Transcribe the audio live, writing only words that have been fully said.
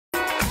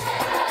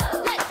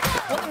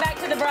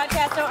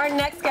broadcast. So our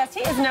next guest,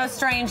 he is no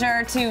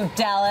stranger to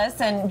Dallas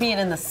and being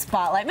in the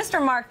spotlight.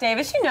 Mr. Mark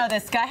Davis, you know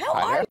this guy. How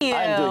are you?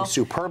 I'm doing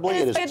superbly.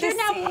 It is. But you're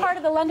now part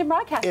of the London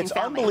Broadcasting It's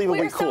family. unbelievably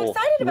We're so cool.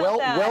 excited about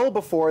that. Well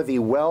before the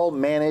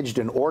well-managed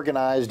and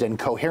organized and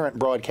coherent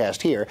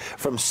broadcast here,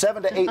 from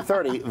 7 to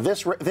 8:30,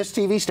 this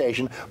TV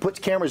station puts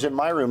cameras in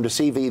my room to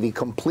see the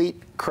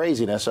complete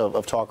craziness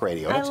of talk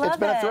radio. And it's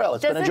been a thrill.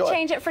 It's been a Does joy. it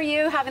change it for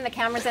you, having the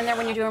cameras in there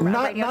when you're doing a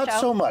radio show? Not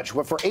so much.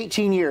 Well, for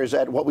 18 years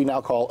at what we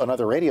now call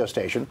another radio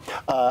station,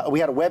 we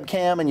had a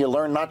webcam, and you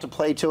learn not to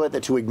play to it,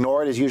 that to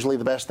ignore it is usually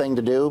the best thing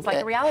to do. It's like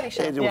a reality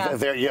show.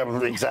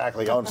 Yeah,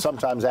 exactly.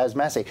 Sometimes as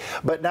messy.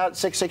 But now at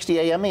 6:60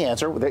 a.m. The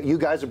Answer, you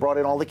guys have brought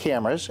in all the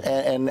cameras,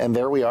 and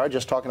there we are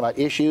just talking about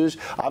issues.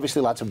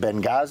 Obviously, lots of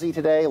Benghazi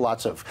today,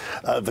 lots of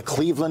the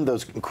Cleveland,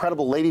 those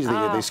incredible ladies,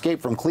 the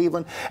escape from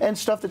Cleveland, and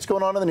stuff that's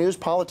going on in the news,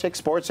 politics,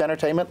 sports,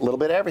 entertainment, a little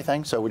bit of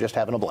everything. So we're just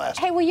having a blast.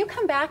 Hey, will you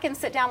come back and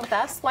sit down with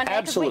us one day?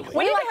 Absolutely.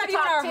 We need like to have to you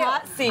in talk our too.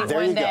 hot seat There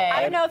one you go. day.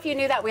 I don't know if you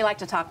knew that. We like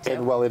to talk too.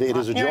 And, well, it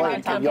is a You're joy, in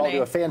and good y'all company.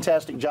 do a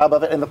fantastic job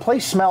of it. And the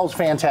place smells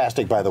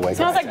fantastic, by the way.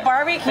 Smells like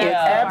barbecue. It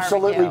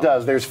absolutely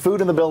does. There's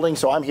food in the building,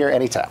 so I'm here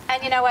anytime.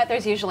 And you know what?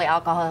 There's usually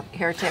alcohol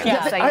here too. Yeah.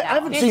 Just so you I know.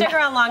 haven't You seen- stick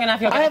around long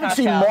enough, you'll get I a haven't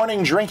seen cocktail.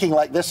 morning drinking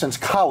like this since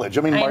college.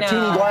 I mean,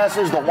 martini know.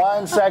 glasses, the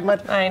wine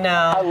segment. I know.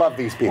 I love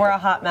these people. We're a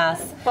hot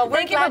mess. Well, we're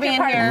Thank you for glad you're being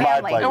part of the here. My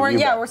family. pleasure. And we're, You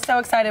bet. we're so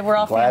excited. We're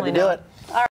all Glad family to do now. it.